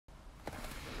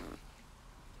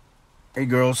Hey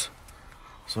girls,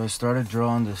 so I started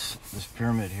drawing this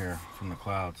pyramid here from the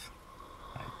clouds.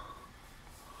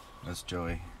 That's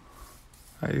Joey.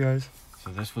 Hi guys. So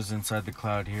this was inside the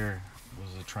cloud here. It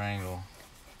was a triangle.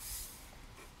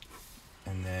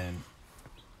 And then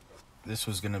this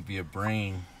was gonna be a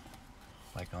brain,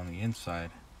 like on the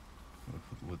inside,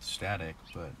 with static.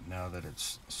 But now that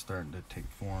it's starting to take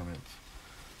form, it's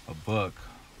a book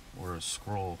or a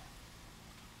scroll.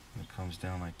 And it comes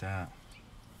down like that.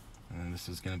 And then this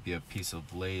is gonna be a piece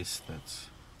of lace that's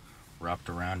wrapped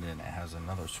around it, and it has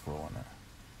another scroll in it.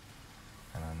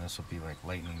 And then this will be like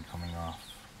lightning coming off,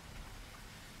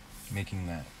 making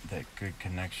that good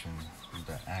connection with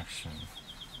that action,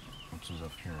 which is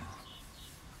up here.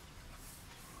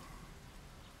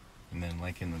 And then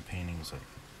like in the paintings I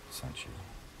sent you,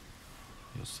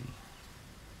 you'll see.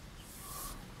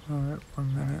 Alright,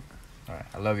 1 minute. Alright,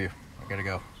 I love you. I gotta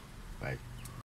go. Bye.